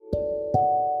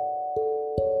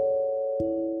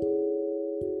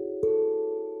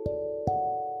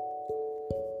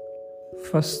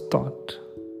First thought,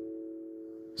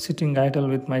 sitting idle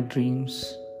with my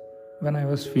dreams when I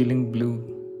was feeling blue.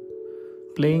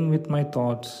 Playing with my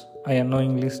thoughts, I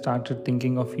unknowingly started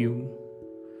thinking of you.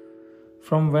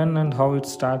 From when and how it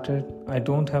started, I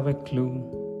don't have a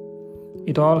clue.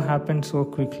 It all happened so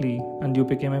quickly, and you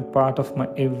became a part of my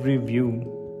every view.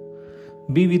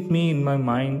 Be with me in my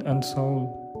mind and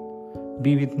soul.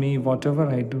 Be with me whatever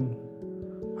I do.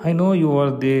 I know you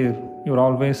are there, you're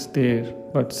always there,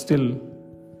 but still,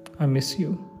 I miss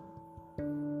you.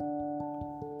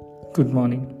 Good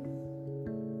morning.